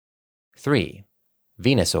3.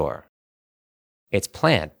 Venusaur. Its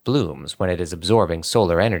plant blooms when it is absorbing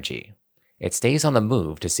solar energy. It stays on the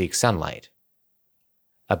move to seek sunlight.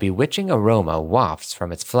 A bewitching aroma wafts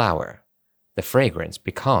from its flower. The fragrance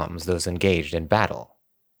becomes those engaged in battle.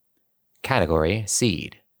 Category: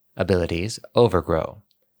 Seed. Abilities: Overgrow.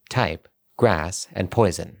 Type: Grass and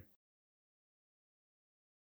Poison.